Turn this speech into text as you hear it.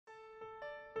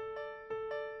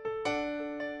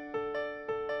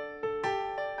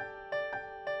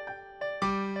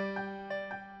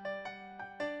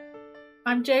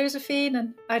I'm Josephine,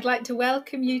 and I'd like to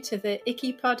welcome you to the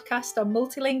ICI podcast on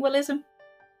multilingualism.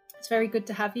 It's very good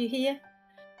to have you here.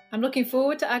 I'm looking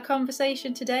forward to our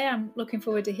conversation today. I'm looking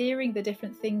forward to hearing the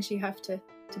different things you have to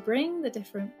bring, the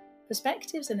different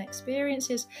perspectives and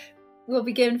experiences. We'll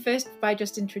begin first by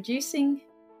just introducing.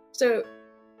 So,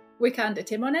 Wikanda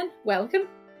Timonen, welcome.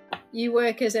 You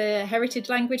work as a heritage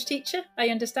language teacher, I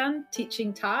understand,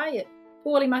 teaching Thai at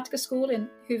Puolimatka School in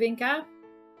Hyvinkää.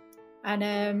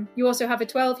 And you also have a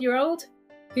 12-year-old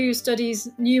who studies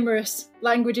numerous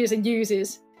languages and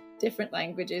uses different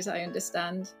languages, I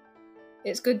understand.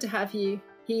 It's good to have you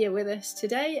here with us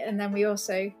today. And then we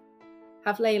also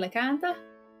have Leila Kääntä,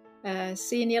 a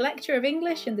senior lecturer of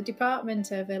English in the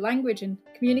Department of Language and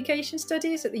Communication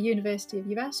Studies at the University of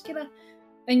Jyväskylä.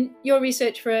 And your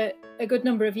research for a good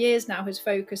number of years now has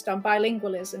focused on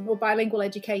bilingualism or bilingual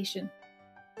education,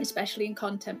 especially in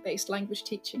content-based language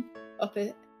teaching up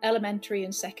at elementary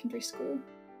and secondary school.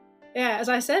 Yeah, as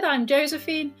I said, I'm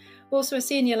Josephine, also a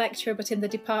senior lecturer, but in the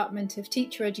Department of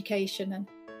Teacher Education, and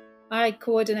I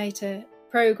coordinate a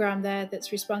programme there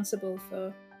that's responsible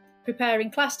for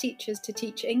preparing class teachers to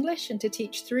teach English and to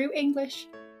teach through English.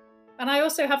 And I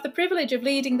also have the privilege of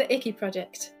leading the ICI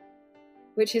project,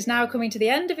 which is now coming to the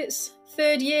end of its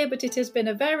third year, but it has been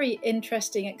a very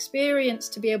interesting experience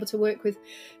to be able to work with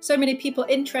so many people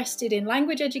interested in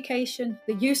language education,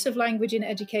 the use of language in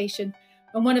education.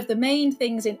 And one of the main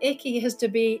things in ICI has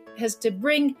to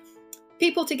bring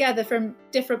people together from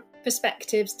different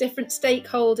perspectives, different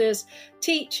stakeholders,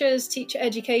 teachers, teacher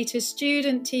educators,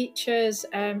 student teachers,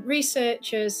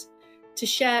 researchers, to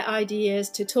share ideas,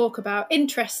 to talk about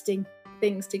interesting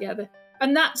things together.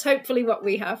 And that's hopefully what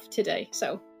we have today.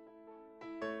 So,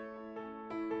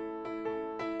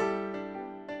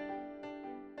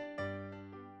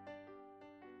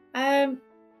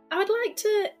 I would like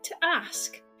to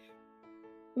ask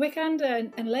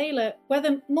Wikanda and Leila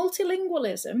whether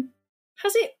multilingualism,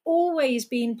 has it always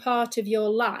been part of your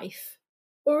life,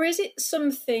 or is it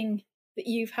something that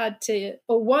you've had to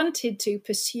or wanted to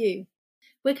pursue?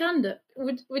 Wikanda,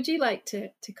 would you like to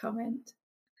comment?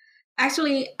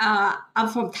 Actually, I'm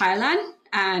from Thailand,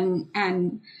 and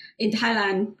in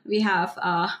Thailand we have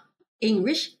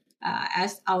English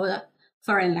as our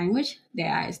foreign language.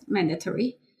 There is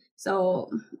mandatory. So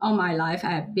all my life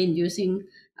I have been using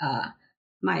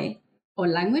my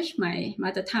own language, my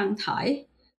mother tongue Thai,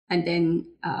 and then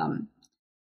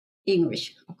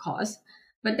English, of course.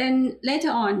 But then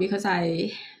later on, because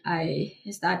I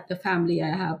start the family,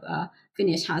 I have a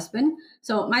Finnish husband.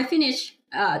 So my Finnish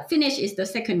is the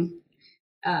second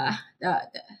the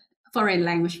foreign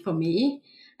language for me.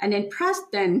 And then plus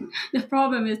then the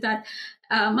problem is that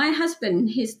my husband,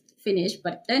 he's Finnish,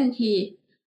 but then he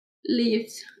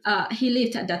lived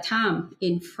at that time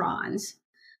in France.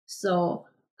 So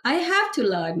I have to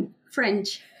learn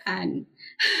French and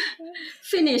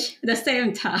Finnish at the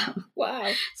same time.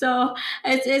 Wow. So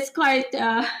it's quite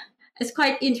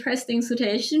interesting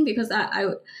situation, because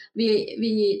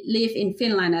we live in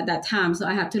Finland at that time, so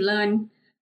I have to learn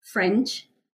French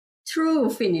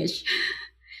through Finnish.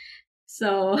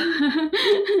 So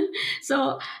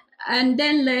and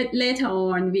then later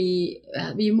on we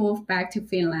moved back to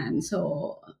Finland.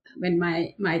 So when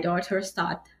my daughter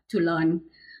started to learn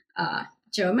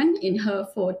German in her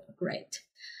 4th grade,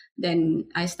 then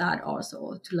I start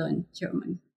also to learn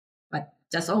German, but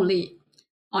just only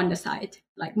on the side,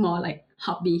 like more like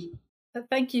hobby.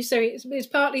 Thank you. So it's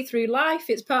partly through life,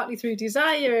 it's partly through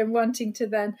desire and wanting to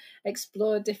then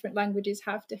explore different languages,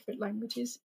 have different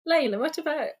languages. Leila, what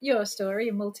about your story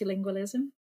of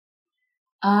multilingualism?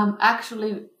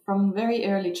 Actually, from very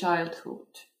early childhood.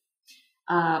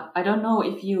 I don't know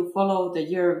if you follow the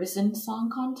Eurovision Song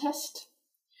Contest,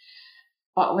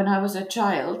 but when I was a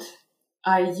child,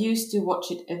 I used to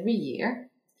watch it every year.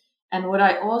 And what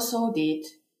I also did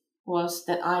was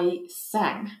that I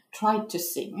tried to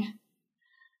sing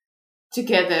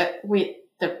together with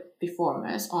the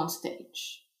performers on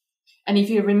stage. And if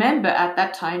you remember at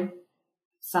that time,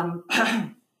 some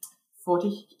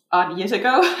 40 odd years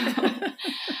ago,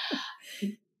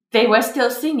 they were still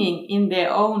singing in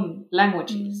their own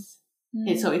languages.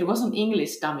 Mm. So it wasn't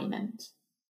English dominant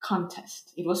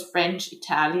contest. It was French,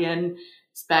 Italian,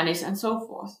 Spanish, and so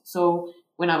forth. So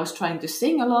when I was trying to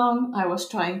sing along, I was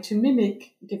trying to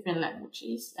mimic different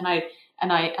languages. And I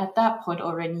at that point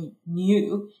already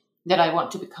knew that I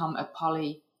want to become a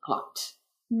polyglot.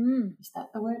 Mm. Is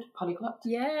that the word? Polyglot?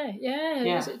 Yeah.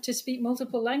 To speak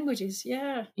multiple languages,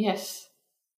 yeah. Yes.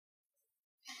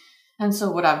 And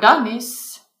so what I've done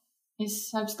is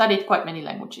I've studied quite many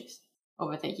languages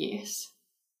over the years.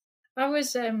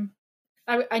 I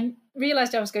I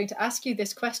realised I was going to ask you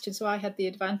this question, so I had the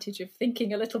advantage of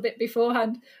thinking a little bit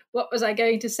beforehand. What was I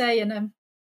going to say? And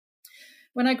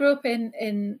when I grew up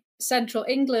in central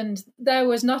England, there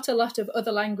was not a lot of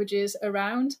other languages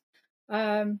around.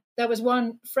 There was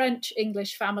one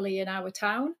French-English family in our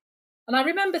town. And I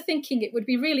remember thinking it would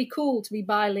be really cool to be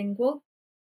bilingual.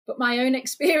 But my own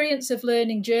experience of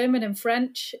learning German and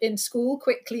French in school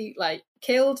quickly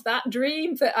killed that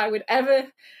dream that I would ever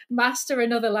master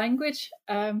another language.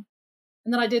 And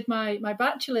then I did my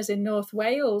bachelor's in North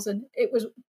Wales, and it was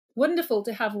wonderful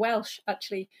to have Welsh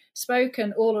actually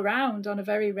spoken all around on a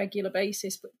very regular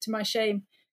basis. But to my shame,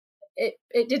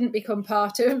 it didn't become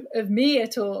part of me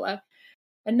at all.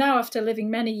 And now, after living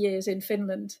many years in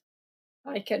Finland,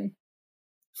 I can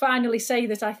finally say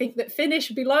that I think that Finnish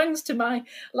belongs to my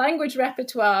language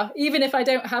repertoire, even if I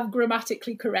don't have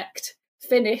grammatically correct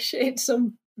Finnish in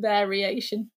some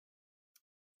variation.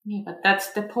 Yeah, but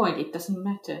that's the point. It doesn't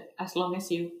matter as long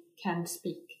as you can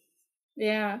speak.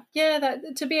 Yeah,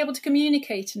 that to be able to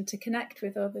communicate and to connect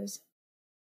with others.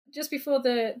 Just before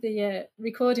the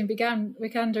recording began,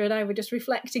 Wikanda and I were just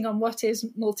reflecting on what is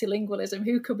multilingualism,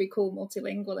 who could we call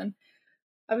multilingual, and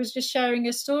I was just sharing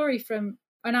a story from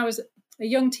when I was a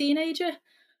young teenager.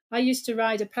 I used to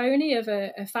ride a pony of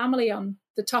a family on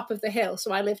the top of the hill.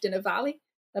 So I lived in a valley.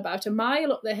 About a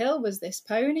mile up the hill was this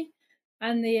pony.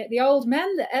 And the old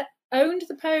men that owned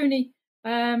the pony,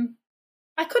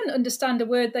 I couldn't understand a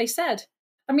word they said.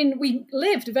 I mean, we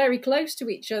lived very close to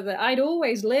each other. I'd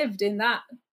always lived in that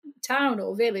town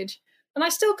or village, and I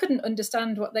still couldn't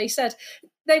understand what they said.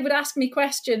 They would ask me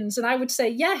questions and I would say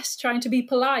yes, trying to be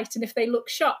polite. And if they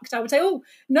looked shocked, I would say, oh,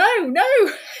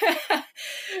 no.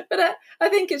 But I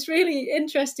think it's really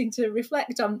interesting to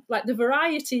reflect on the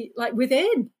variety,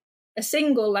 within a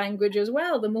single language as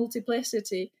well, the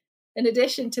multiplicity, in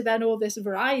addition to then all this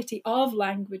variety of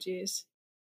languages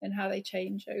and how they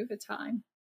change over time.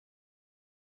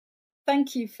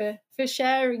 Thank you for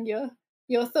sharing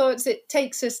your thoughts. It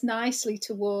takes us nicely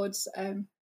towards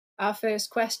our first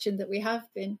question that we have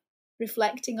been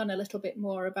reflecting on a little bit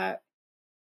more about,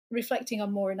 reflecting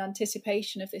on more in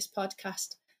anticipation of this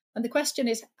podcast. And the question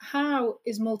is, how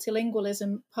is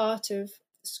multilingualism part of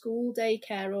school,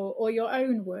 daycare, or your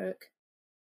own work?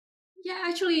 Yeah,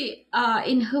 actually,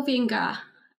 in Hyvinkää,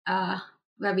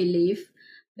 where we live,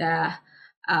 there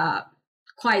are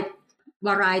quite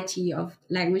variety of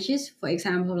languages. For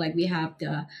example, we have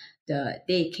the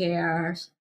daycare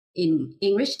in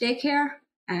English daycare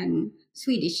and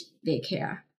Swedish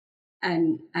daycare,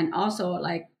 and also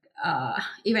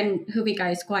even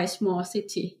Hyvinkää is quite small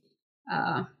city,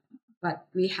 but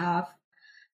we have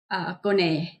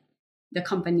Kone, the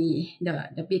company,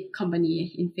 the big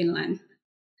company in Finland.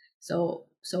 So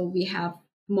we have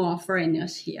more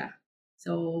foreigners here.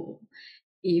 So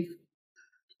if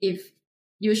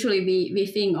usually we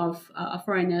think of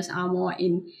foreigners are more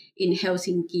in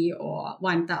Helsinki or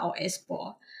Vantaa or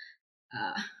Espoo,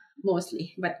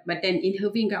 mostly. But then in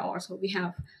Hyvinkää also we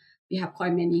have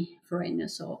quite many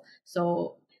foreigners.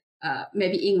 So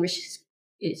maybe English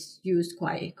is used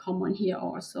quite common here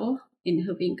also in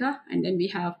Hyvinkää, and then we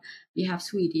have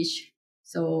Swedish.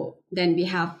 So then we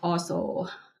have also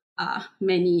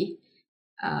many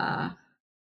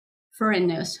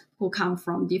foreigners who come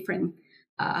from different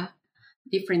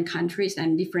countries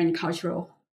and different cultural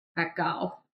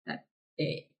background that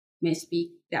they may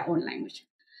speak their own language.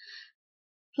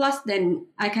 Plus, then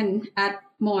I can add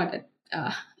more that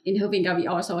in Hyvinkää we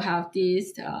also have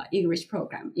this English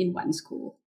program in one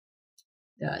school.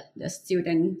 The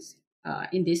students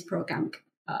in this program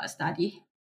study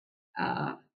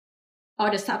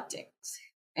all the subjects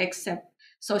except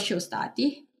social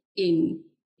study in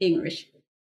English.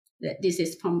 This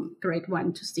is from grade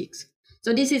 1 to 6.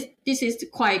 So this is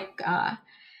quite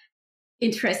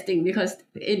interesting, because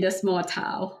in the small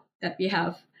town that we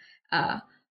have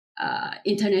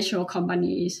international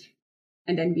companies,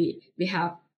 and then we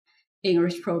have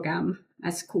English program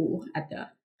at school at the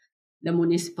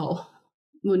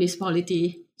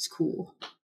municipality school.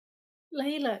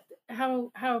 Leila,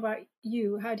 how about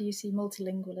you? How do you see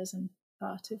multilingualism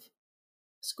part of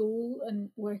school and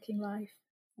working life?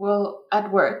 Well,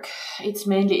 at work, it's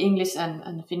mainly English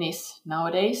and Finnish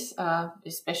nowadays,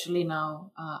 especially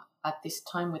now at this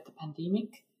time with the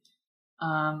pandemic.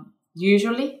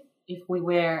 Usually, if we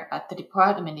were at the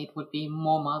department, it would be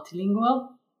more multilingual,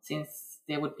 since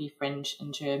there would be French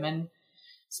and German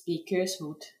speakers who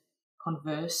would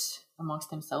converse amongst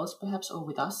themselves, perhaps, or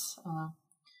with us,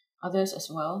 others as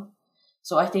well.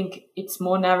 So I think it's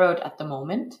more narrowed at the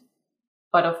moment.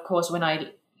 But of course, when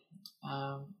I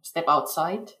step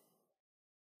outside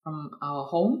from our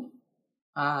home,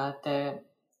 The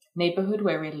neighborhood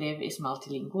where we live is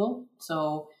multilingual.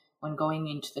 So when going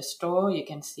into the store, you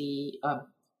can see,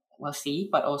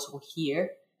 but also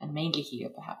hear, and mainly hear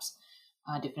perhaps,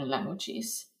 different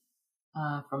languages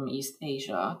from East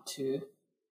Asia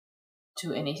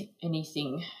to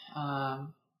anything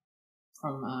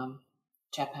from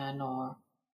Japan or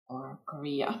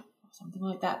Korea or something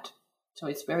like that. So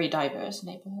it's very diverse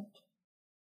neighborhood.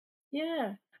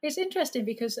 Yeah, it's interesting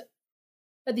because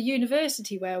at the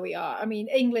university where we are, I mean,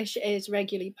 English is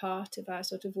regularly part of our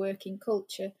sort of working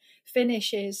culture.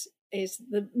 Finnish is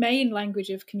the main language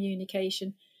of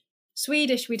communication.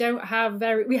 Swedish, we don't have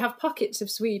we have pockets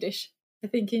of Swedish, I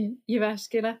think, in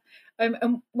Jyväskylä.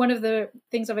 And one of the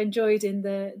things I've enjoyed in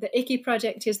the IKI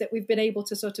project is that we've been able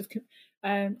to sort of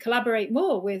collaborate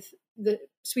more with the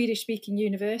Swedish-speaking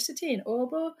university in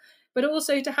Åbo, but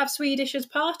also to have Swedish as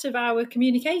part of our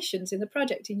communications in the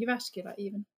project in Jyväskylä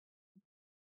even.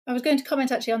 I was going to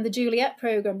comment actually on the Juliet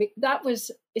programme. That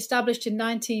was established in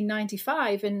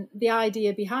 1995, and the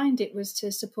idea behind it was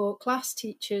to support class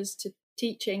teachers to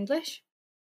teach English,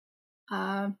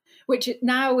 which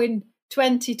now in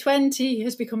 2020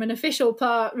 has become an official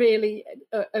part, really,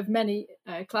 of many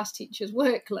class teachers'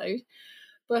 workload.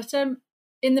 But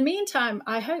in the meantime,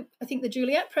 I think the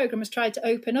Juliet programme has tried to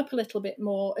open up a little bit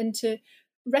more and to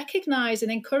recognise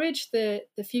and encourage the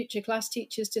future class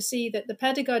teachers to see that the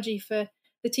pedagogy for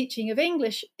the teaching of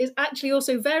English is actually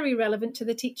also very relevant to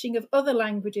the teaching of other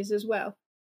languages as well.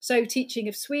 So teaching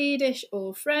of Swedish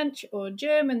or French or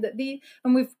German,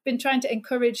 and we've been trying to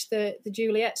encourage the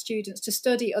Juliet students to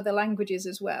study other languages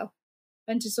as well,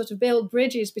 and to sort of build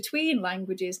bridges between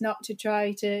languages, not to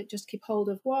try to just keep hold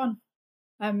of one.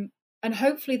 And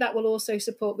hopefully that will also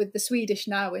support with the Swedish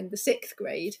now in the 6th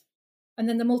grade, and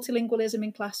then the multilingualism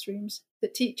in classrooms,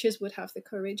 that teachers would have the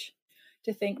courage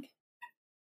to think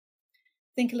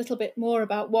a little bit more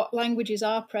about what languages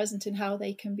are present and how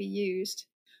they can be used.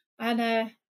 And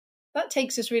that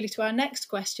takes us really to our next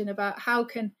question about how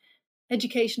can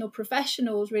educational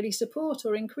professionals really support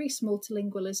or increase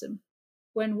multilingualism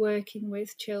when working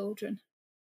with children?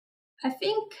 I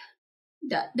think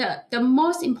the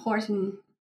most important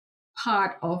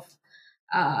part of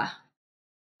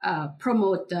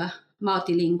promote the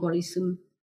multilingualism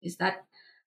is that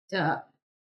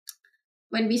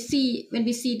when we see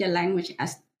the language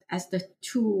as the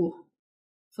tool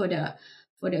for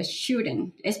the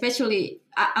student, especially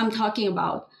I'm talking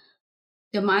about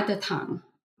the mother tongue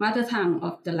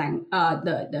of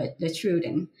the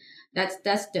children. That's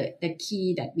the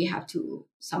key that we have to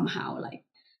somehow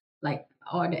like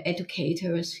all the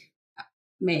educators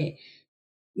may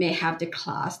have the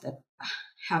class that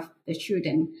have the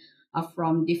children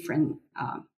from different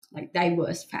like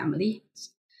diverse families,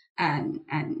 and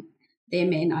they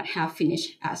may not have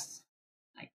Finnish as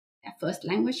like their first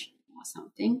language or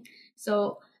something.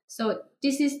 So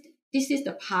this is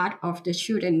the part of the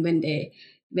children when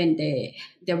they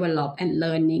develop and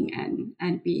learning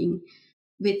and being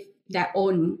with their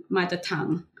own mother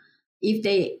tongue. If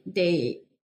they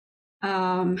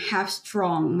have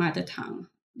strong mother tongue,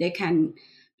 they can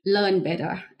learn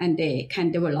better and they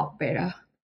can develop better,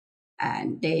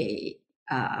 and they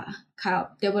kind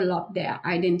of develop their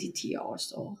identity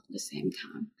also at the same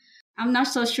time. I'm not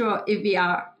so sure if we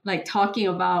are like talking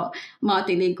about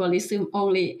multilingualism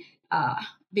only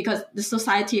because the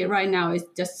society right now is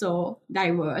just so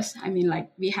diverse. I mean,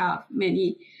 like we have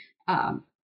many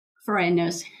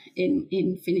foreigners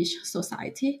in Finnish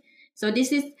society. So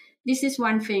this is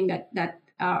one thing that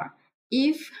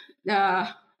if the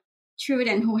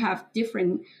children who have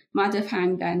different mother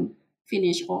tongue than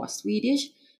Finnish or Swedish,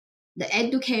 the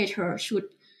educator should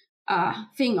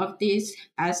think of this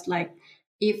as like,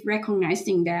 if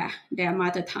recognizing their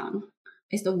mother tongue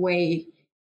is the way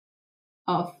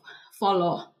of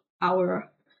follow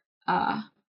our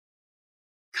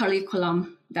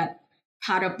curriculum, that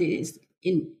part of this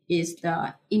is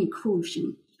the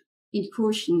inclusion.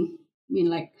 Inclusion mean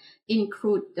like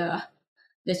include the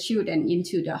children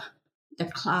into the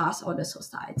class or the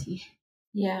society.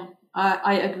 Yeah,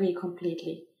 I agree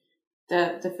completely.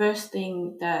 The first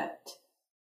thing that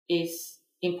is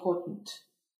important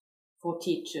for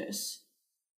teachers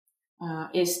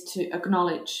is to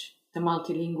acknowledge the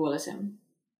multilingualism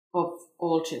of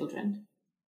all children,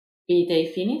 be they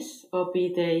Finnish or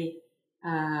be they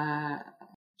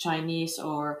Chinese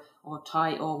or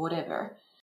Thai or whatever.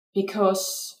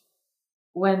 Because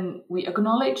when we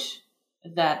acknowledge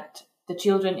that the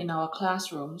children in our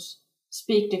classrooms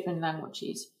speak different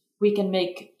languages, we can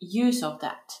make use of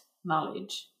that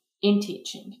knowledge in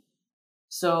teaching.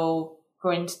 So,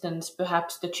 for instance,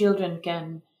 perhaps the children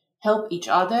can help each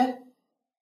other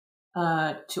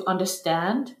to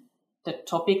understand the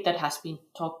topic that has been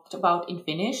talked about in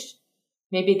Finnish.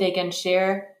 Maybe they can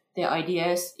share their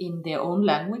ideas in their own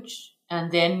language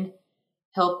and then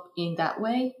help in that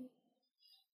way.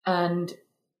 And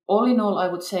all in all, I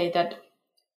would say that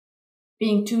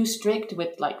being too strict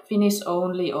with like Finnish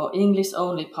only or English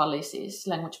only policies,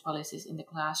 language policies in the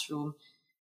classroom,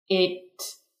 it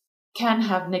can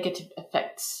have negative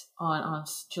effects on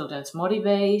children's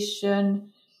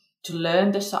motivation to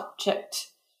learn the subject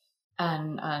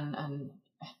and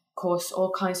cause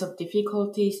all kinds of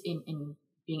difficulties in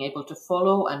being able to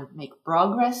follow and make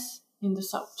progress in the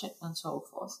subject and so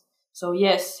forth. So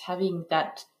yes, having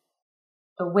that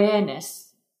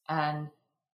awareness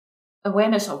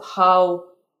of how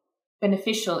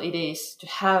beneficial it is to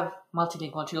have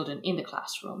multilingual children in the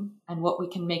classroom and what we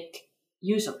can make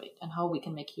use of it and how we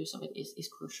can make use of it is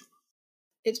crucial.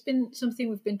 It's been something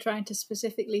we've been trying to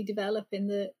specifically develop in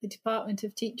the Department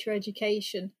of Teacher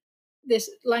Education,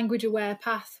 this language-aware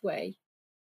pathway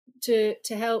to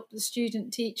help the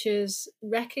student teachers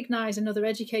recognise and other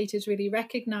educators really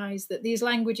recognise that these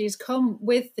languages come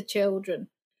with the children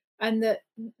and that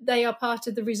they are part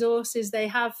of the resources they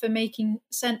have for making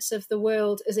sense of the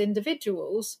world as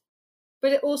individuals,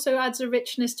 but it also adds a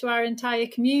richness to our entire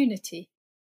community.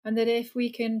 And that if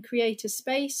we can create a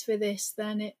space for this,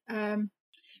 then it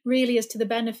really is to the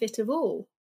benefit of all.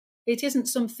 It isn't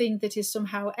something that is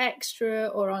somehow extra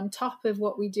or on top of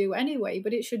what we do anyway,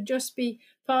 but it should just be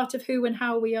part of who and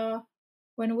how we are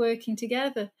when working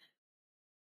together.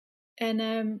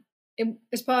 And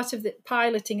as part of the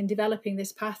piloting and developing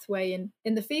this pathway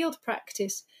in the field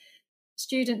practice,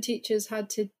 student teachers had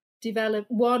to develop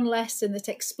one lesson that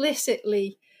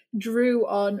explicitly drew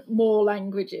on more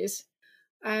languages.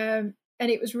 And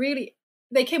it was really,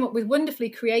 they came up with wonderfully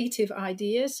creative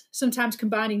ideas, sometimes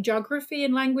combining geography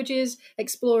and languages,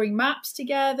 exploring maps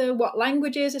together, what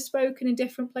languages are spoken in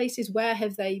different places, where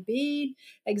have they been,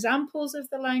 examples of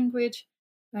the language.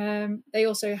 They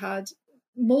also had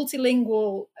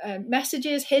multilingual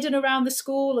messages hidden around the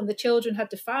school, and the children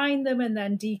had to find them and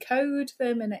then decode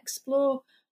them and explore.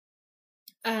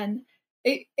 And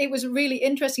it was really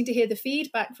interesting to hear the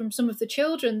feedback from some of the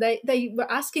children. They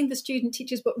were asking the student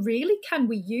teachers, but really, can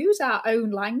we use our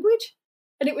own language?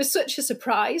 And it was such a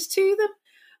surprise to them.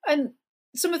 And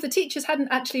some of the teachers hadn't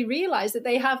actually realised that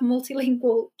they have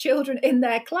multilingual children in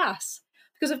their class.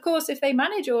 Because, of course, if they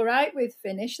manage all right with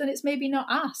Finnish, then it's maybe not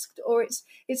asked, or it's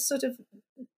sort of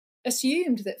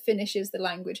assumed that Finnish is the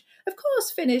language. Of course,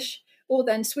 Finnish or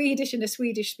then Swedish in a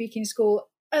Swedish-speaking school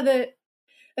are the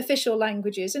official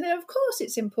languages, and of course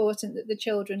it's important that the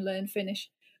children learn Finnish,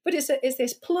 but it's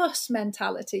this plus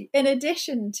mentality in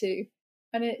addition to,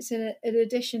 and it's in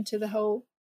addition to the whole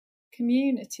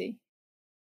community.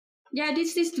 Yeah,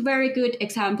 this is a very good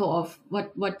example of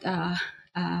what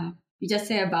you just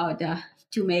said about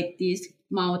to make this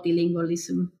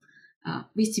multilingualism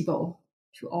visible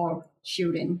to all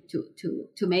children,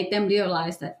 to make them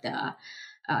realize that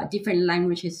different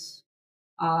languages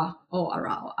are all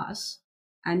around us.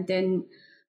 And then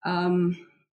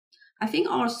I think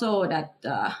also that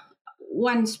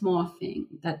one small thing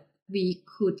that we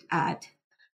could add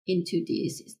into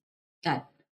this is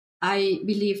that I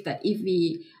believe that if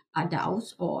we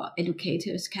adults or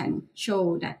educators can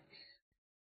show that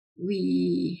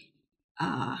we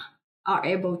are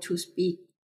able to speak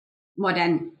more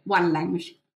than one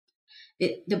language,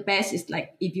 the best is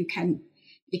like if you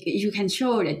can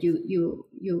show that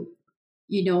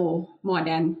you know more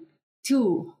than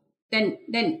two, then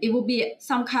it will be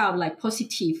some kind of like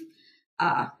positive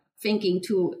thinking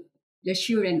to the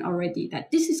children already, that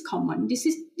this is common. This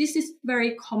is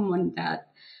very common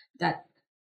that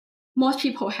most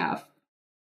people have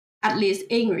at least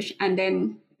English, and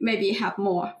then maybe have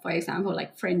more, for example,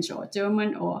 like French or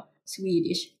German or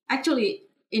Swedish. Actually,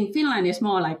 in Finland, it's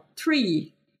more like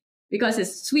 3, because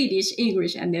it's Swedish,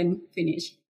 English, and then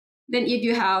Finnish. Then if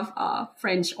you have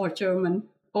French or German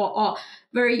or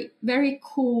very, very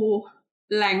cool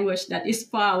language that is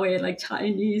far away, like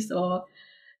Chinese or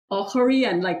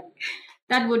Korean, like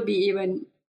that would be even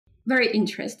very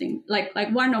interesting. Like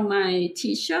one of my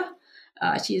teacher,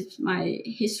 she's my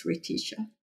history teacher.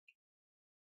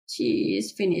 She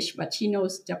is Finnish, but she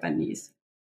knows Japanese.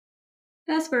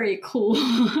 That's very cool.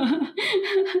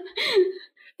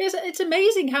 It's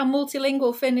amazing how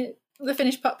multilingual the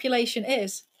Finnish population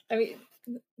is. I mean,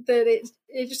 that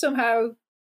it's somehow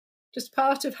just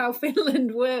part of how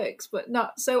Finland works, but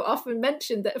not so often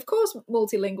mentioned. That, of course,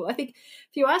 multilingual. I think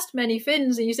if you asked many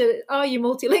Finns and you said, "Are you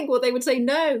multilingual?" they would say,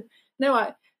 "No,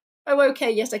 oh,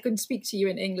 okay, yes, I couldn't speak to you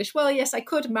in English. Well, yes, I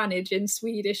could manage in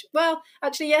Swedish. Well,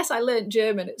 actually, yes, I learned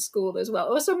German at school as well.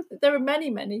 Or there are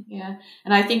many. Yeah,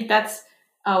 and I think that's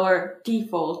our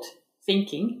default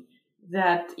thinking,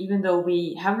 that even though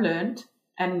we have learned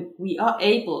and we are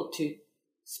able to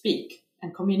speak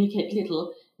and communicate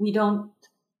little, we don't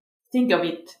think of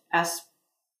it as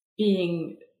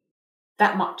being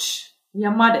that much. We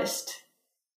are modest,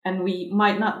 and we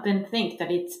might not then think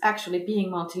that it's actually being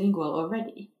multilingual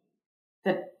already.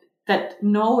 That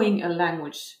knowing a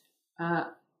language,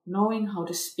 knowing how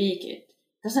to speak it,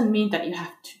 doesn't mean that you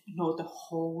have to know the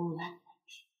whole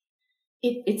language.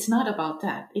 It's not about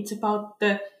that. It's about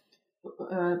the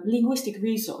linguistic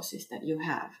resources that you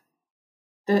have.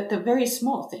 The very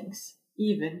small things,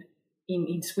 even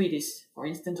in Swedish, for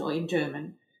instance, or in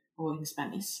German, or in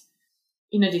Spanish,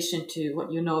 in addition to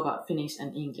what you know about Finnish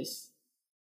and English.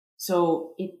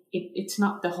 So it's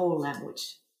not the whole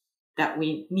language that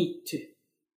we need to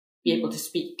be able to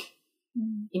speak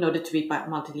in order to be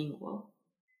multilingual.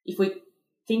 If we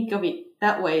think of it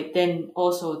that way, then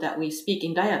also that we speak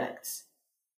in dialects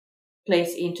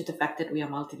plays into the fact that we are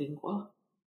multilingual.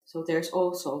 So there's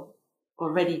also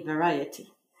already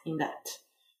variety in that.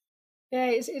 Yeah,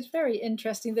 it's very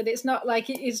interesting that it's not like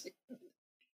it is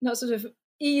not sort of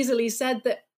easily said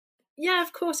that, yeah,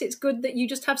 of course it's good that you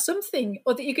just have something,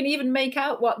 or that you can even make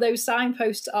out what those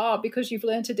signposts are because you've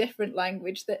learnt a different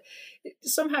language, that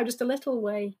somehow just a little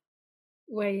way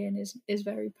in is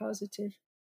very positive.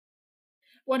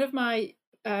 One of my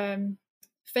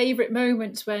favourite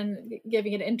moments when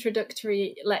giving an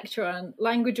introductory lecture on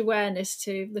language awareness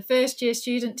to the first year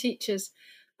student teachers,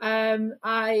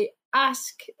 I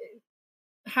ask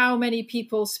how many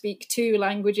people speak 2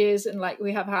 languages, and like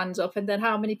we have hands up, and then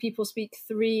how many people speak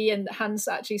 3, and the hands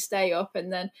actually stay up,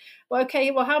 and then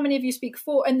how many of you speak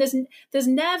 4? And there's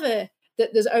never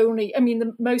that there's only, I mean,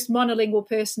 the most monolingual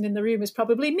person in the room is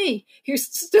probably me, who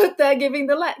stood there giving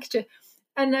the lecture.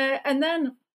 And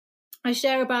then I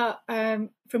share about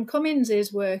from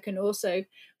Cummins's work, and also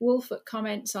Wolfert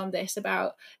comments on this,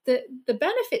 about the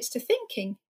benefits to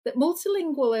thinking, that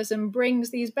multilingualism brings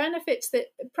these benefits, that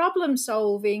problem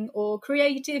solving or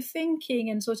creative thinking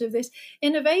and sort of this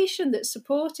innovation that's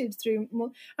supported through.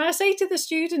 And I say to the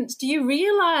students, do you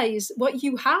realise what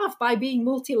you have by being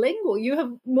multilingual? You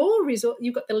have more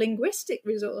you've got the linguistic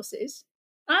resources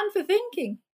and for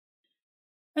thinking.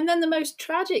 And then the most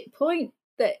tragic point,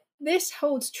 that this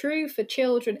holds true for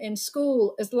children in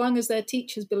school as long as their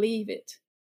teachers believe it.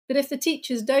 That if the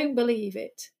teachers don't believe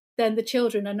it, then the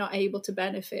children are not able to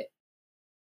benefit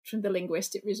from the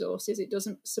linguistic resources. It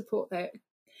doesn't support their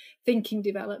thinking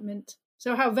development.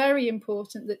 So how very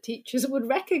important that teachers would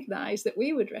recognise, that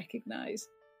we would recognise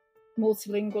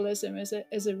multilingualism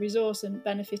as a resource and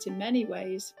benefit in many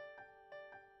ways.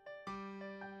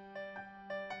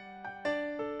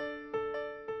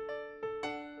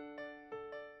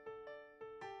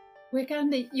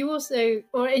 Wikanda, you also,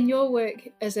 or in your work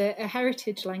as a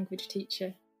heritage language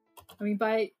teacher, I mean,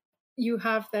 you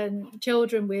have then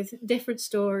children with different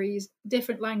stories,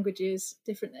 different languages,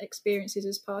 different experiences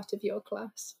as part of your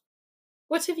class.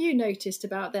 What have you noticed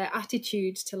about their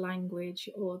attitudes to language,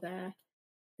 or their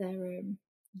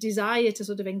desire to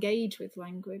sort of engage with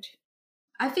language?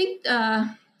 I think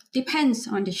depends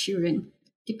on the children,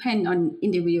 depend on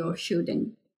individual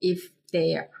children. If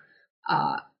they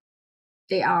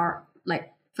are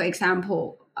like, for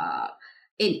example,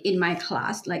 in my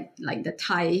class, like the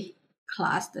Thai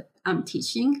class that I'm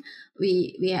teaching,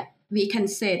 we can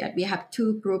say that we have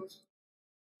 2 groups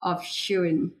of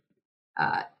children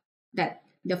that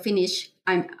the Finnish,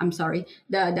 I'm sorry,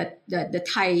 the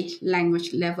Thai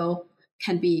language level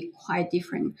can be quite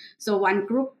different. So one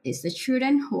group is the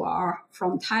children who are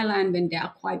from Thailand when they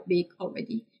are quite big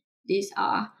already. These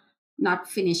are not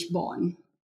Finnish born.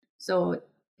 So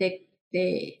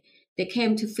they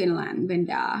came to Finland when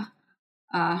they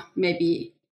are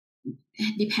maybe,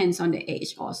 depends on the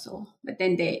age also, but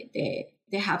then they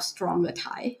have stronger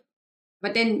Thai.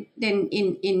 But then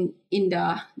in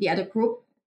the other group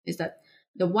is that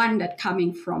the one that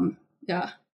coming from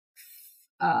the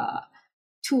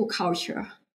 2 culture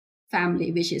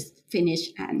family, which is Finnish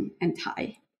and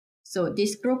Thai. So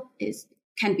this group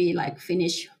can be like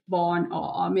Finnish born,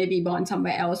 or maybe born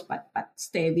somewhere else, but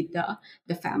stay with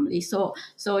the family. So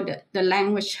the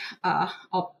language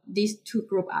of these 2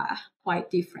 groups are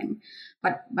quite different.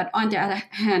 But on the other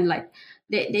hand, like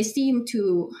they seem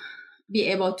to be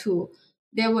able to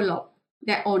develop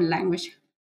their own language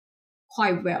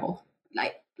quite well.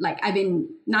 Like I mean,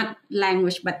 not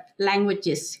language, but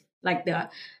languages, like the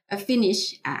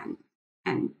Finnish and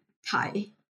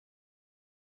Thai.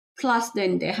 Plus,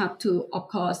 then they have to, of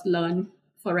course, learn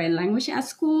foreign language at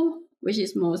school, which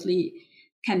is mostly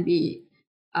can be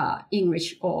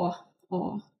English or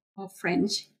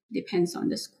French, depends on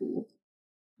the school.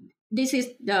 This is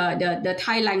the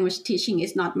Thai language teaching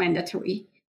is not mandatory.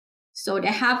 So they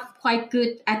have quite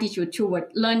good attitude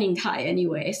toward learning Thai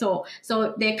anyway. So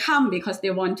they come because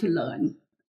they want to learn,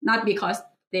 not because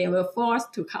they were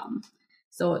forced to come.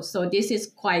 So this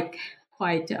is quite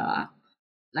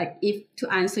like, if to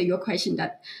answer your question,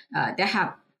 that they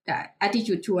have the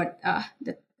attitude toward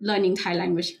the learning Thai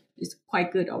language is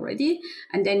quite good already.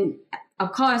 And then,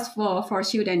 of course, for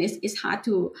children, it's hard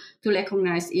to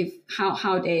recognize if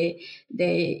how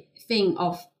they think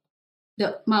of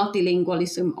the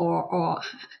multilingualism or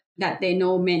that they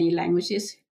know many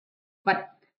languages.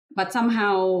 But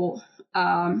somehow,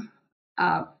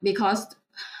 because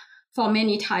for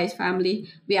many Thai family,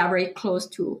 we are very close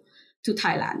to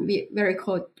Thailand. We very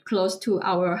close to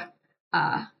our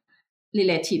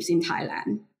relatives in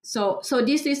Thailand. So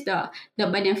this is the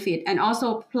benefit. And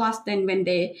also plus, then when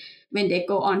they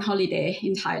go on holiday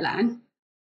in Thailand,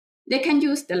 they can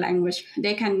use the language.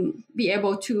 They can be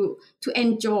able to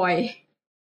enjoy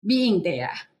being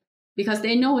there because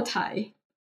they know Thai.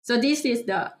 So this is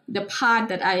the part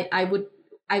that I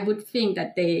would think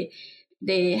that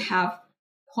they have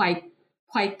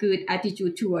quite good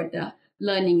attitude toward the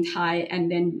learning Thai,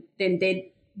 and then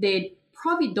they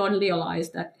probably don't realize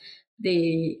that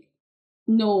they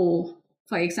know,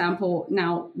 for example,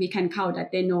 now we can count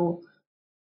that they know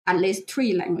at least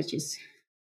 3 languages: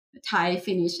 Thai,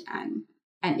 Finnish, and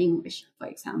English, for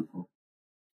example.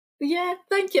 Yeah,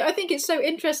 thank you. I think it's so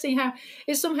interesting how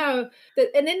it's somehow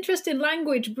that an interest in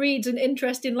language breeds an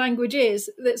interest in languages,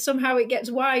 that somehow it gets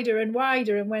wider and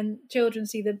wider, and when children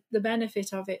see the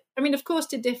benefit of it. I mean, of course,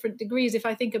 to different degrees. If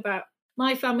I think about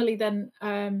my family, then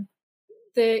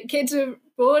the kids are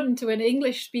born into an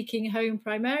English-speaking home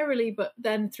primarily, but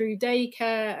then through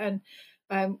daycare,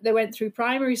 and they went through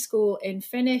primary school in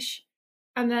Finnish,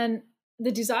 and then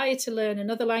the desire to learn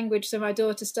another language. So my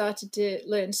daughter started to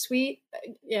learn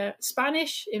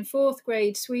Spanish in 4th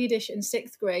grade, Swedish in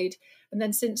 6th grade. And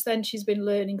then since then, she's been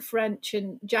learning French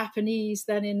and Japanese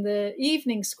then in the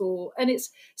evening school. And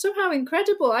it's somehow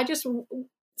incredible. I just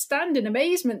stand in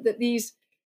amazement that these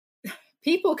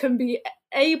people can be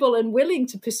able and willing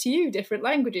to pursue different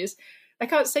languages. I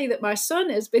can't say that my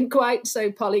son has been quite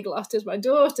so polyglot as my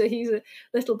daughter. He's a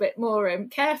little bit more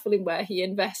careful in where he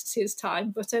invests his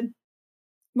time. But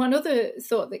one other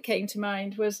thought that came to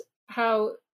mind was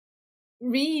how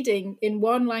reading in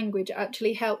one language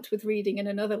actually helped with reading in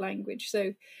another language.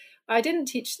 So I didn't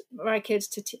teach my kids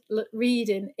to read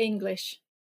in English.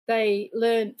 They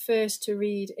learned first to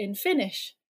read in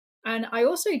Finnish. And I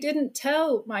also didn't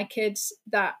tell my kids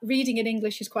that reading in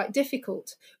English is quite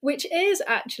difficult, which is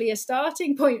actually a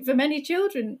starting point for many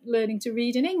children learning to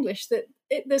read in English, that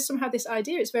there's somehow this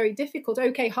idea it's very difficult.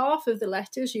 Okay, half of the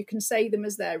letters, you can say them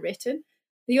as they're written.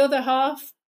 The other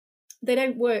half, they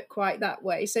don't work quite that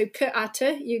way. So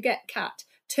k-ata, you get cat.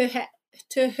 To-he,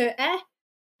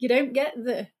 you don't get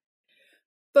the.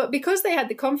 But because they had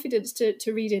the confidence to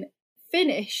read in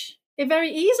Finnish, it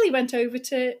very easily went over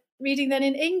to reading then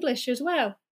in English as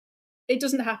well. It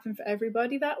doesn't happen for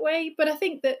everybody that way, but I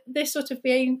think that this sort of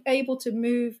being able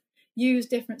to use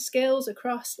different skills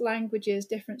across languages,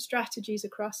 different strategies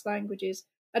across languages.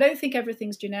 I don't think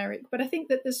everything's generic, but I think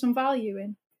that there's some value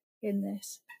in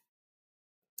this.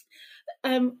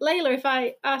 Leila, if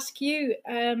I ask you,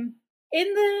 in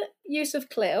the use of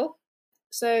CLIL,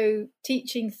 so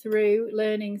teaching through,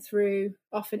 learning through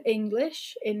often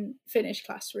English in Finnish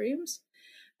classrooms,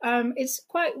 it's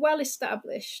quite well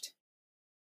established.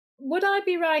 Would I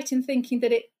be right in thinking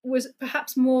that it was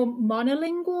perhaps more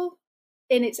monolingual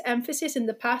in its emphasis in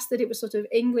the past, that it was sort of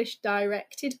English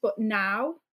directed, but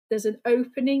now there's an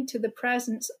opening to the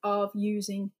presence of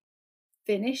using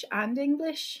Finnish and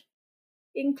English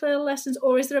in CLIL lessons?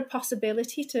 Or is there a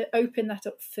possibility to open that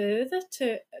up further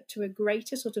to a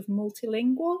greater sort of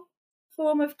multilingual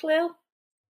form of CLIL?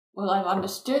 Well, I've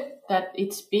understood that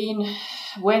it's been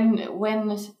when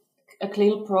a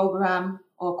CLIL program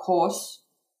or course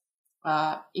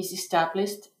is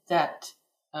established, that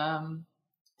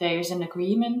there is an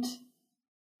agreement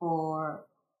or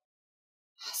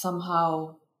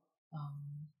somehow,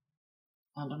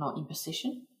 I don't know,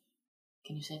 imposition.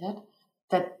 Can you say that?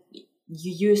 That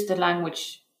you use the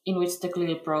language in which the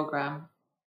CLIL program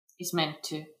is meant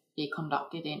to be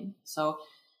conducted in. So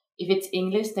if it's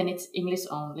English, then it's English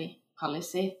only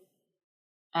policy.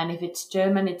 And if it's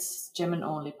German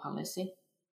only policy.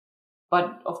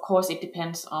 But of course, it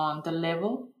depends on the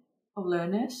level of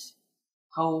learners,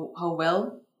 how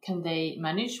well can they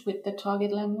manage with the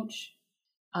target language?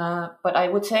 But I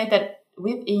would say that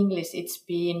with English, it's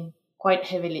been quite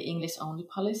heavily English-only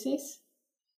policies.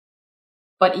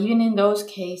 But even in those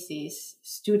cases,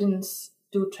 students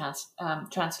do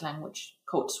trans-language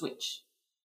code switch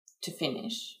to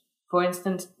Finnish. For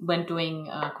instance, when doing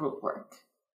group work.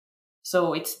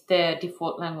 So it's their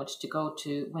default language to go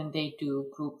to when they do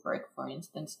group work, for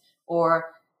instance,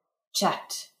 or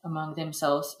chat among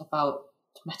themselves about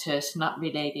matters not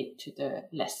related to the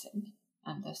lesson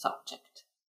and the subject.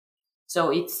 So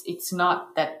it's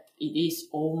not that it is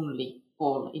only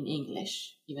all in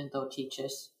English, even though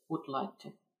teachers would like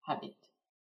to have it.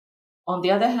 On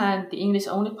the other hand, the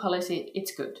English-only policy,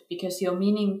 it's good because you're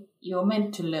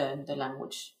meant to learn the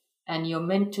language. And you're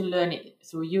meant to learn it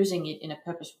through using it in a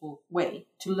purposeful way,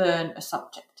 to learn a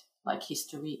subject like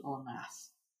history or math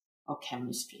or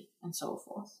chemistry and so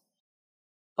forth.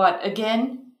 But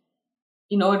again,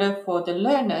 in order for the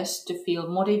learners to feel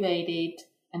motivated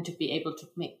and to be able to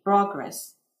make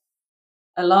progress,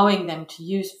 allowing them to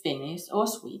use Finnish or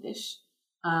Swedish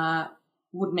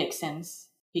would make sense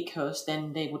because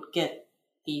then they would get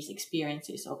these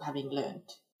experiences of having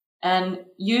learned. And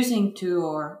using two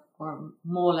or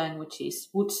more languages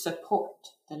would support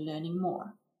the learning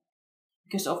more.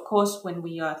 Because of course, when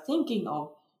we are thinking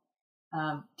of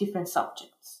different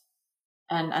subjects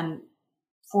and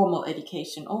formal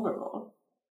education overall,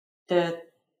 the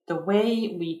way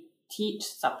we teach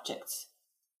subjects,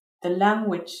 the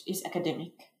language is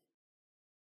academic.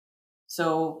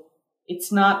 So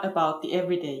it's not about the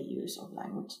everyday use of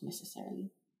language necessarily,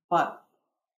 but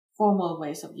formal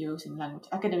ways of using language,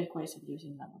 academic ways of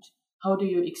using language. How do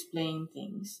you explain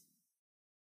things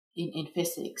in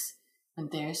physics when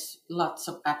there's lots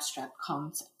of abstract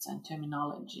concepts and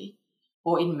terminology,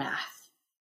 or in math,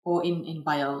 or in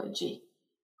biology?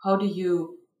 How do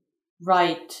you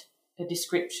write a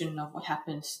description of what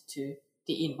happens to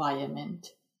the environment?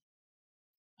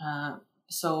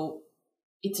 So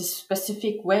it's a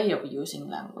specific way of using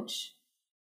language.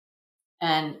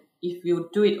 And if you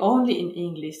do it only in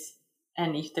English,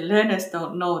 and if the learners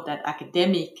don't know that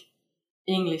academic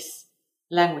English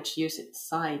language usage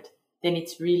side, then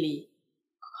it's really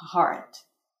hard.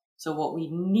 So what we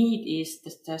need is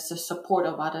the support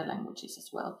of other languages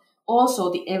as well.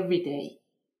 Also the everyday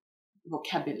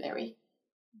vocabulary.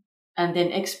 And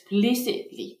then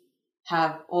explicitly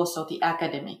have also the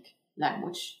academic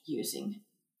language using.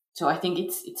 So I think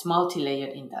it's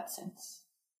multi-layered in that sense.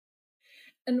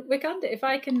 And Wikanda, if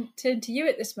I can turn to you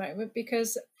at this moment,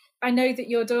 because I know that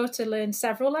your daughter learns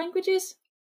several languages.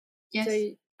 Yes.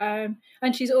 So,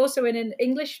 and she's also in an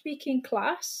English-speaking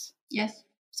class. Yes.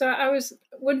 So I was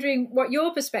wondering what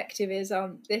your perspective is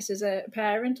on this as a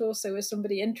parent, also as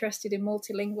somebody interested in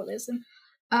multilingualism.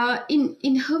 In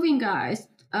Huvinga,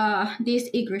 this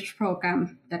English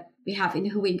program that we have in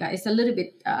Huvinga is a little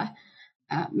bit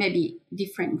maybe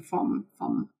different from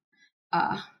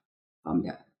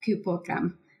the Q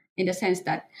program, in the sense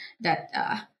that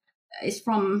it's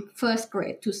from first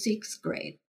grade to sixth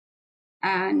grade,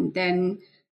 and then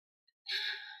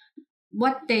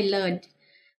what they learned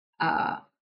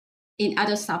in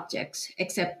other subjects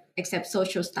except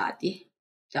social study,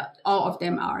 all of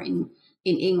them are in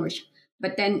English.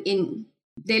 But then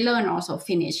they learn also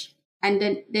Finnish, and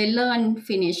then they learn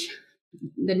Finnish.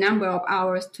 The number of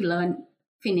hours to learn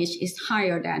Finnish is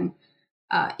higher than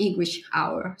English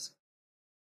hours.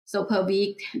 So per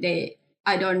week,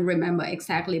 I don't remember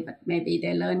exactly, but maybe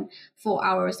they learn 4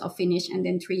 hours of Finnish and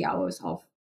then 3 hours of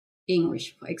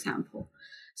English, for example.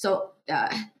 So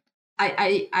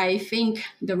I think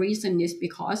the reason is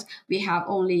because we have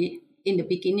only, in the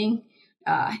beginning,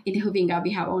 in Huvinga,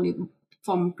 we have only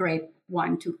from grade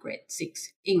 1 to grade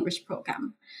 6 English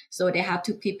program. So they have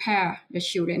to prepare the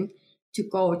children to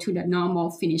go to the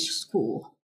normal Finnish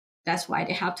school. That's why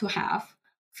they have to have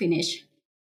Finnish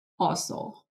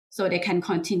also, so they can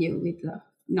continue with the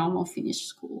normal Finnish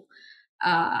school.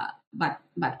 But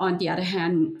on the other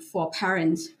hand, for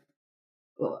parents,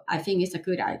 I think it's a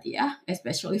good idea,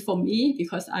 especially for me,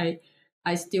 because I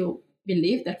still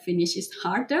believe that Finnish is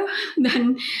harder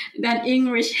than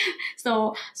English.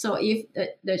 So if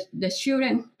the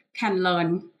children can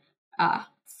learn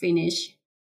Finnish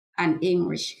and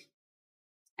English,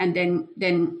 and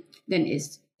then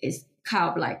it's kind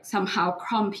of like somehow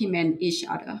complement each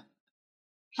other.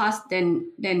 Plus,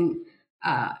 then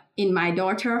in my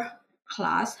daughter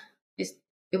class,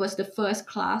 it was the first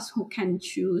class who can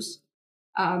choose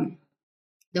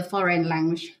the foreign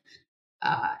language,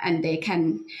 and they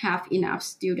can have enough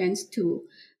students to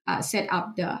set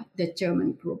up the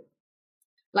German group.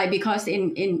 Like, because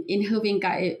in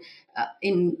Huvinga,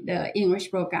 in the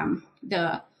English program,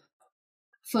 the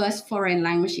first foreign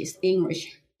language is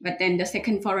English, but then the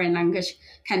second foreign language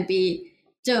can be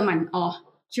German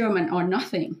or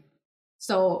nothing.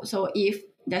 So if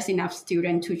there's enough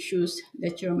students to choose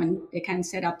the German, they can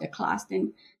set up the class,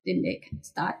 then they can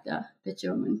start the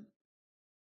German.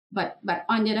 But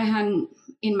on the other hand,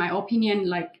 in my opinion,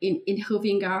 like in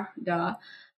Huvinga,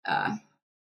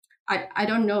 I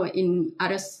don't know in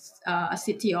other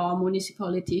city or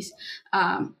municipalities,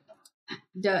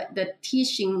 the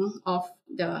teaching of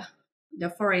the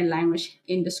foreign language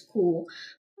in the school,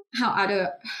 how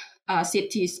other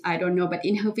cities, I don't know, but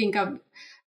in Huvinga,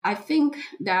 I think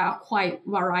there are quite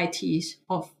varieties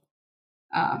of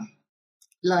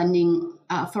learning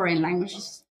foreign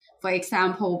languages. For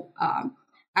example,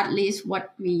 at least what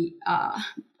they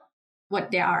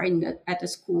are at the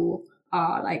school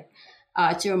are like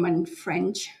German,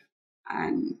 French,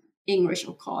 and English,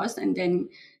 of course, and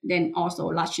then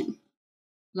also Russian,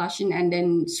 and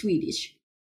then Swedish.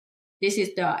 This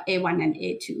is the A1 and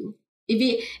A2. If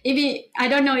we I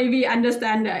don't know if we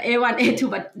understand the A1, A2,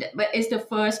 but it's the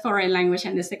first foreign language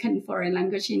and the second foreign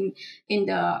language in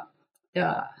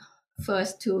the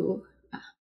first to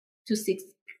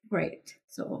sixth grade.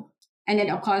 So, and then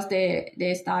of course they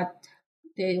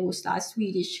will start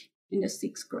Swedish in the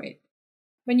sixth grade.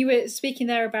 When you were speaking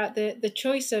there about the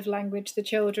choice of language the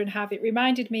children have, it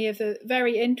reminded me of a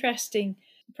very interesting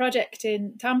project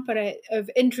in Tampere of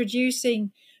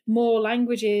introducing more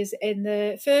languages in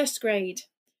the first grade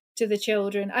to the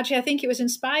children. Actually, I think it was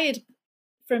inspired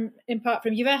in part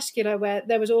from Jyväskylä, where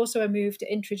there was also a move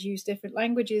to introduce different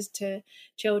languages to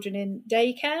children in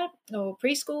daycare or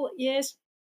preschool years.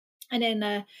 And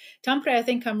in Tampere, I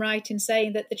think I'm right in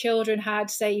saying that the children had,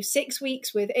 say, 6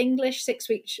 weeks with English, 6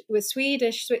 weeks with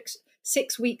Swedish,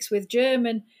 6 weeks with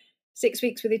German, 6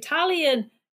 weeks with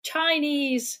Italian,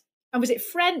 Chinese, and was it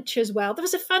French as well? There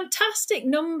was a fantastic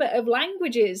number of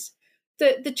languages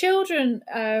that the children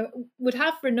would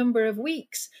have for a number of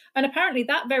weeks. And apparently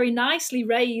that very nicely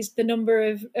raised the number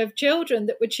of children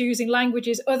that were choosing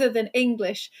languages other than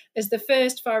English as the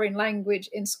first foreign language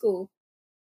in school.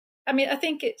 I mean, I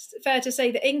think it's fair to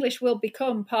say that English will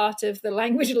become part of the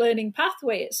language learning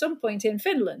pathway at some point in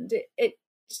Finland.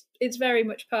 It's very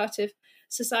much part of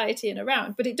society and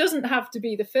around, but it doesn't have to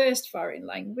be the first foreign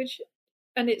language.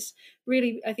 And it's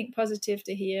really, I think, positive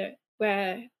to hear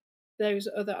where those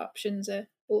other options are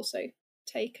also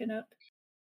taken up.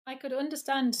 I could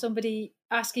understand somebody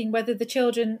asking whether the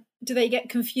children, do they get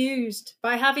confused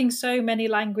by having so many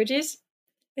languages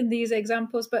in these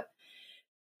examples, but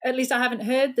at least I haven't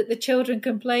heard that the children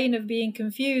complain of being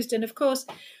confused. And of course,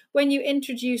 when you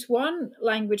introduce one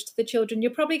language to the children, you're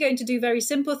probably going to do very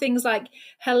simple things like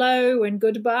hello and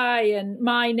goodbye and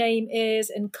my name is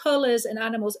and colours and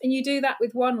animals. And you do that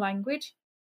with one language.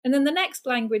 And then the next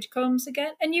language comes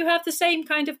again and you have the same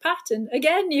kind of pattern.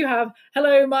 Again, you have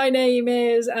hello, my name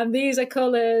is, and these are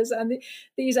colours and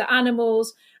these are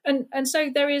animals. And so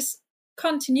there is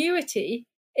continuity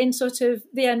in sort of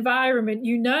the environment.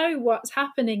 You know what's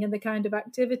happening and the kind of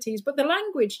activities, but the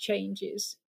language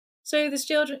changes. So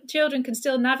the children can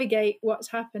still navigate what's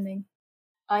happening.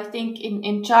 I think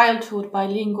in childhood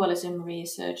bilingualism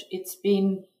research, it's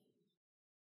been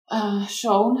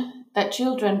shown that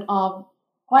children are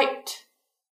quite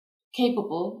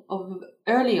capable of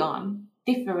early on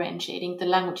differentiating the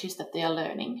languages that they are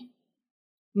learning.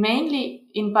 Mainly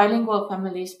in bilingual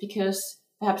families because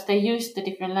perhaps they use the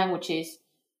different languages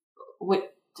with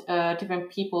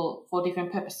different people for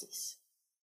different purposes.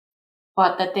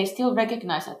 But that they still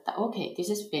recognize that, okay, this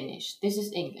is Finnish, this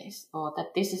is English, or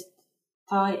that this is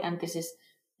Thai and this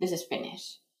is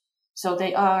Finnish. So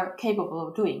they are capable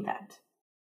of doing that.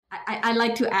 I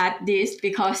like to add this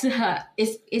because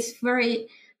it's very,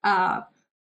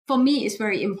 for me, it's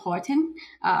very important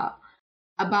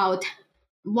about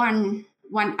one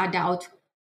adult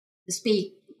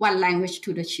speak one language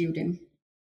to the children,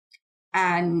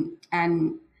 and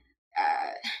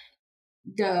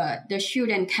the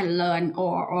children can learn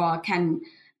or can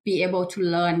be able to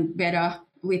learn better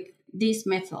with this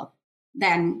method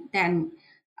than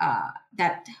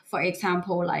that. For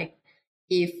example, like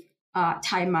if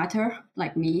Thai mother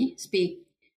like me speak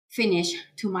Finnish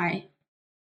to my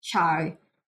child,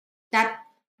 that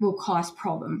will cause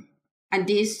problem. And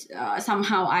this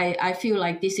somehow I feel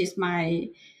like this is my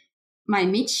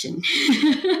mission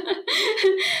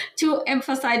to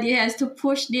emphasize this, to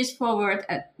push this forward,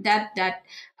 that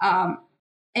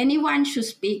anyone should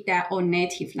speak their own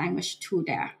native language to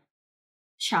their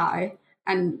child,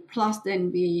 and plus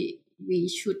then we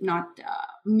should not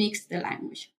mix the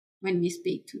language when we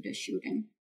speak to the children,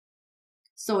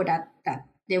 so that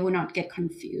they will not get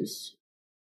confused.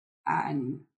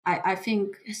 And I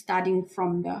think starting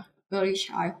from the early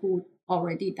childhood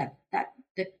already that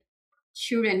the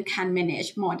children can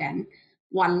manage more than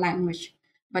one language.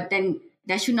 But then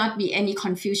there should not be any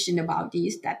confusion about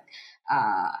this, that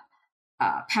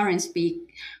parents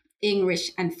speak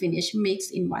English and Finnish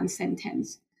mixed in one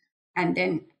sentence. And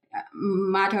then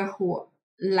mother who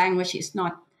language is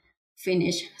not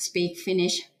Finnish speak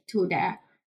Finnish to their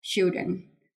children,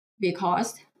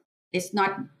 because it's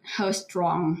not her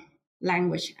strong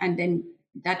language, and then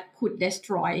that could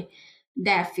destroy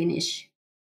their Finnish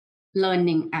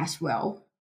learning as well,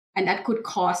 and that could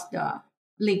cause the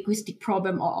linguistic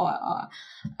problem or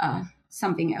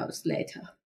something else later.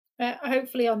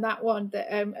 Hopefully on that one,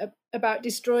 that about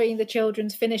destroying the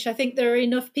children's Finnish, I think there are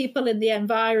enough people in the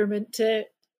environment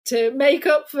to make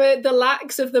up for the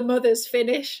lacks of the mother's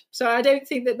Finnish. So I don't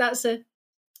think that that's a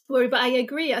worry, but I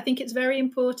agree. I think it's very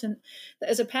important that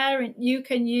as a parent, you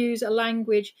can use a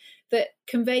language that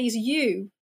conveys you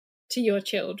to your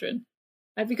children.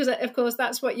 Because of course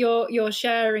that's what you're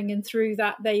sharing, and through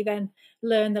that they then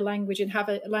learn the language and have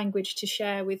a language to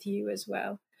share with you as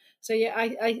well. So yeah,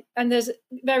 I and there's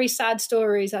very sad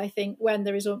stories, I think, when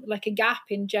there is like a gap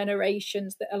in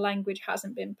generations that a language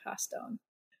hasn't been passed on.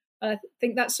 And I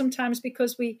think that's sometimes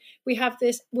because we have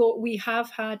this, well, we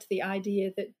have had the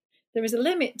idea that there is a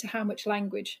limit to how much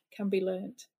language can be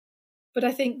learnt. But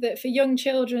I think that for young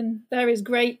children, there is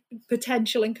great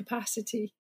potential and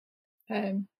capacity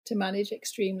to manage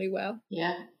extremely well.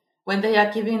 Yeah, when they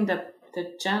are given the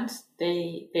chance,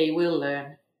 they will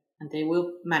learn and they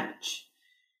will manage.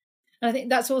 And I think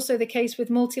that's also the case with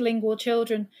multilingual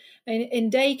children in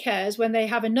daycares. When they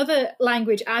have another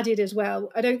language added as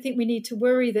well, I don't think we need to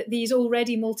worry that these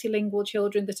already multilingual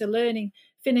children that are learning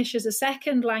Finnish as a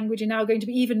second language are now going to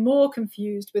be even more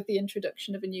confused with the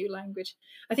introduction of a new language.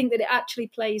 I think that it actually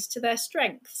plays to their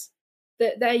strengths,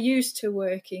 that they're used to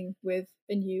working with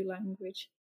a new language.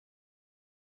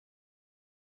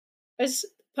 As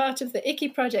part of the ICI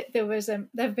project, there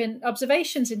have been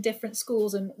observations in different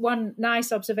schools, and one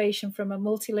nice observation from a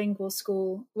multilingual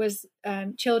school was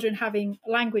children having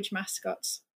language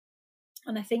mascots.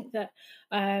 And I think that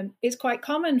it's quite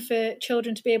common for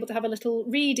children to be able to have a little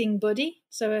reading buddy,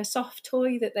 so a soft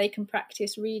toy that they can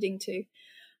practice reading to.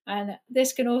 And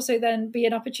this can also then be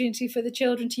an opportunity for the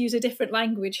children to use a different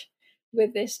language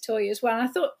with this toy as well. And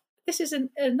I thought this is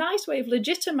a nice way of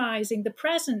legitimizing the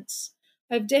presence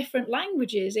of different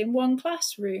languages in one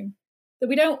classroom, that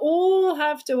we don't all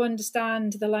have to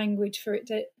understand the language for it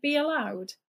to be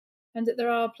allowed, and that there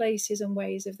are places and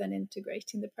ways of then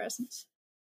integrating the presence.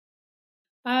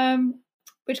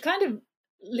 Which kind of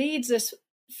leads us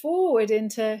forward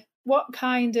into what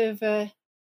kind of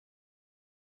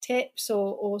tips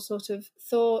or sort of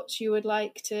thoughts you would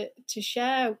like to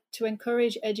share to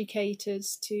encourage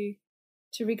educators to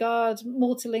regard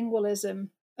multilingualism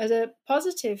as a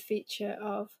positive feature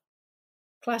of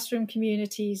classroom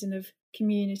communities and of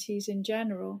communities in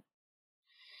general.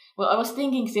 Well, I was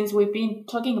thinking, since we've been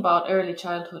talking about early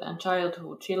childhood and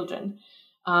childhood children,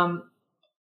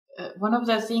 one of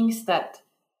the things that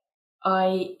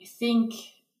I think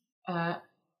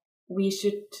we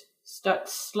should start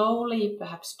slowly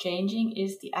perhaps changing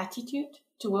is the attitude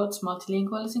towards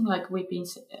multilingualism, like we've been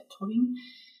talking,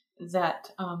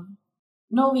 that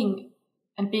knowing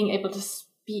and being able to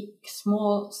speak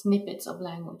small snippets of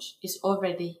language is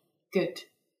already good,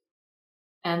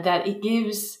 and that it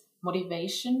gives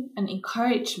motivation and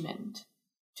encouragement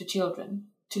to children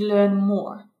to learn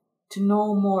more, to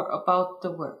know more about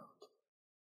the world.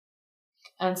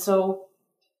 And so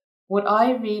what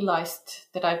I realized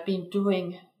that I've been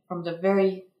doing from the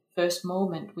very first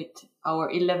moment with our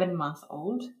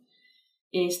 11-month-old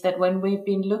is that when we've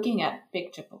been looking at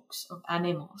picture books of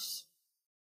animals,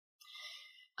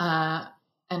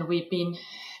 and we've been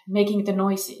making the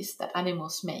noises that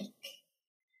animals make.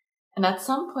 And at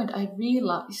some point I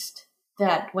realized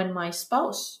that when my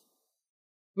spouse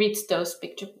reads those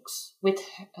picture books with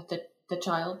the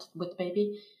child, with the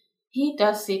baby, he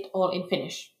does it all in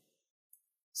Finnish.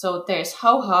 So there's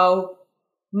how,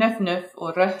 nöf,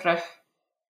 or röh.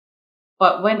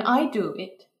 But when I do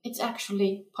it, it's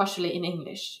actually partially in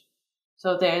English.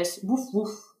 So there's woof,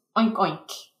 oink,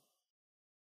 oink.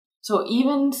 So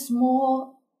even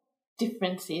small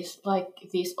differences like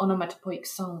these onomatopoeic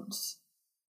sounds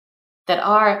that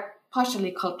are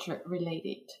partially culture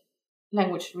related,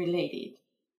 language related,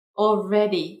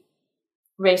 already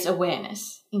raise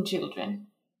awareness in children.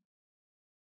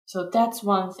 So that's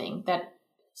one thing, that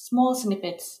small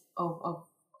snippets of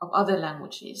other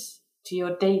languages to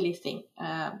your daily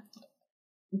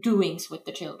doings with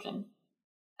the children,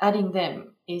 adding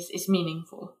them is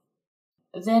meaningful.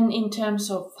 Then in terms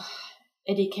of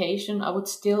education, I would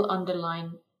still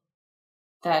underline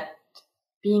that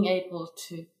being able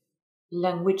to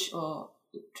language or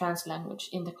translanguage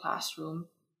in the classroom,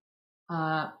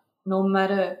 no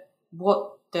matter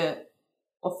what the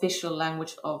official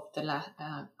language of the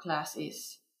class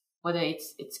is, whether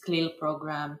it's CLIL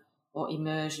program or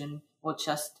immersion or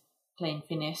just plain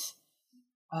Finnish,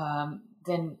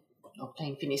 then or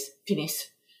plain Finnish.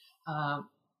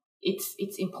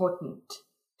 It's important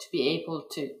to be able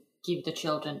to give the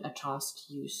children a chance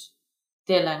to use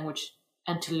their language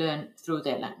and to learn through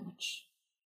their language.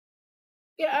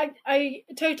 Yeah, I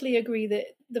totally agree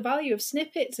that the value of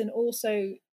snippets and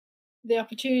also the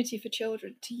opportunity for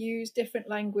children to use different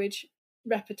language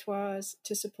repertoires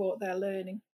to support their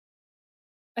learning.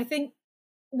 I think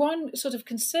one sort of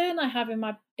concern I have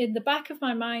in the back of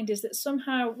my mind is that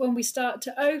somehow when we start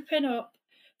to open up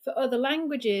for other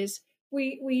languages,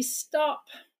 we stop.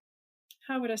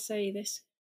 How would I say this?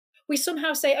 We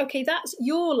somehow say, okay, that's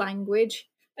your language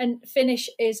and Finnish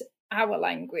is our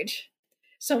language.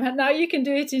 So now you can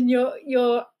do it in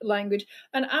your language.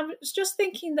 And I was just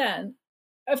thinking then,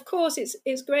 of course,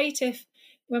 it's great if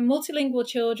when multilingual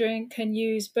children can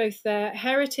use both their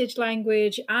heritage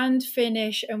language and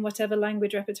Finnish and whatever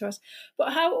language repertoires,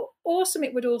 but how awesome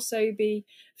it would also be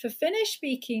for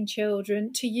Finnish-speaking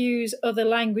children to use other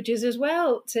languages as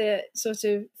well to sort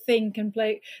of think and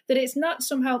play, that it's not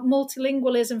somehow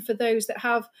multilingualism for those that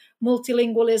have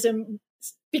multilingualism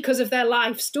because of their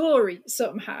life story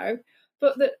somehow,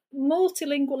 but that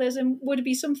multilingualism would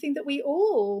be something that we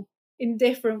all, in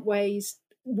different ways,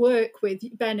 work with,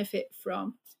 benefit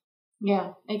from.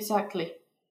 Yeah, exactly.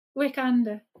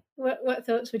 Wikanda, what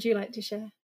thoughts would you like to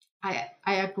share? I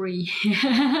agree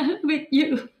with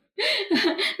you,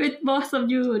 with both of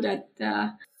you, that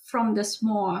from the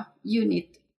small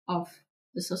unit of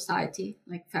the society,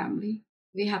 like family,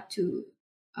 we have to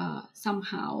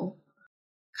somehow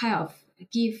kind of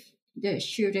give the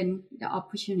children the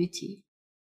opportunity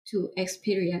to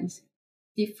experience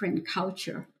different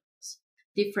culture,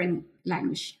 different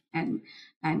language, and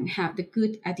have the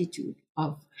good attitude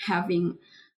of having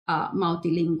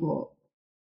multilingualism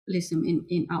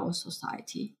in our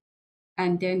society.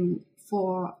 And then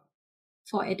for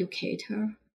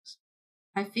educator,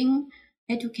 I think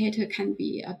educator can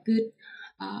be a good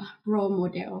role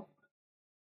model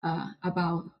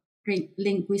about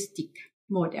linguistic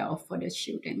model for the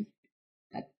children,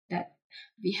 that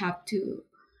we have to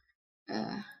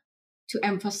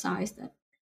emphasize that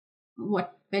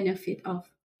what benefit of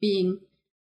being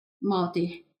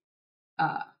multilingual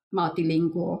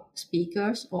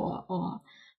speakers, or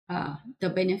the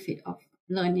benefit of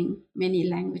learning many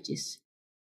languages,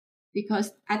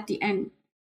 because at the end,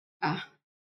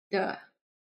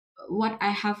 what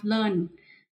I have learned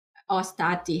or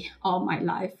studied all my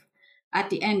life, at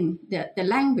the end, the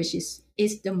language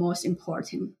is the most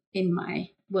important in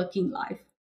my working life.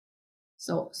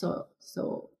 So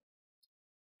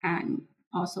and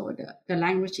also the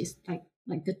language is like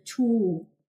the tool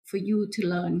for you to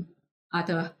learn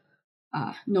other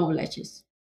knowledges.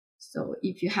 So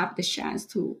if you have the chance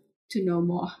to know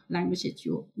more languages,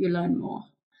 you learn more.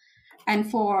 And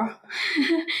for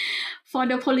for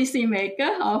the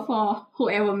policymaker or for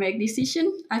whoever make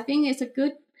decision, I think it's a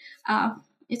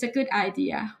good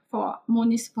idea for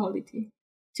municipality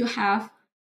to have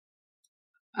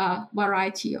a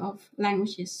variety of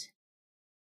languages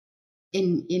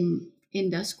in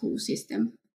the school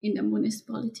system in the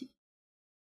municipality.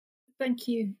 Thank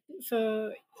you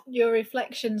for your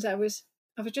reflections. I was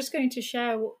just going to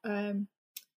share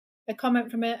a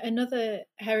comment from another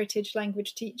heritage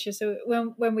language teacher. So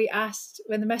when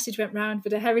the message went round,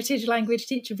 would a heritage language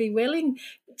teacher be willing?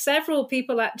 Several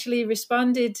people actually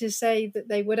responded to say that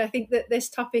they would. I think that this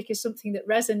topic is something that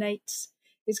resonates,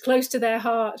 is close to their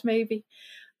heart, maybe.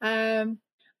 And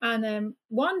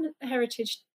one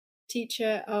heritage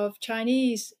teacher of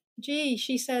Chinese,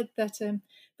 she said that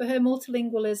for her,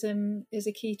 multilingualism is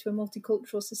a key to a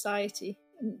multicultural society.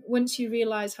 And once you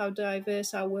realise how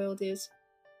diverse our world is,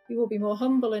 you will be more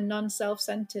humble and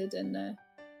non-self-centred, and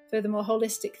furthermore,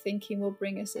 holistic thinking will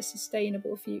bring us a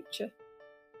sustainable future.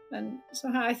 And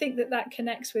so I think that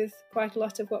connects with quite a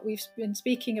lot of what we've been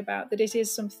speaking about, that it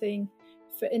is something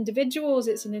for individuals,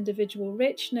 it's an individual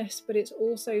richness, but it's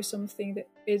also something that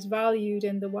is valued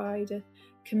in the wider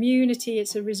community.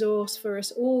 It's a resource for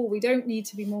us all. We don't need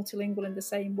to be multilingual in the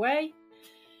same way,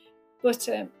 but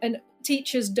and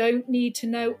teachers don't need to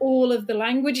know all of the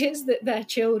languages that their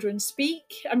children speak.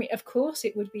 I mean, of course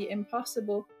it would be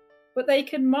impossible, but they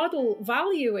can model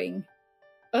valuing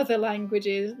other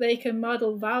languages. They can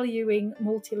model valuing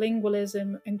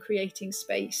multilingualism and creating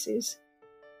spaces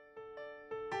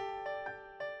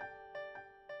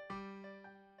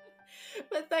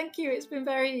Thank you. It's been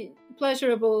very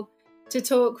pleasurable to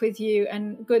talk with you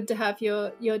and good to have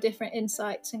your different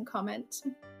insights and comments.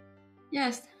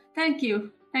 Yes, thank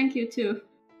you. Thank you too.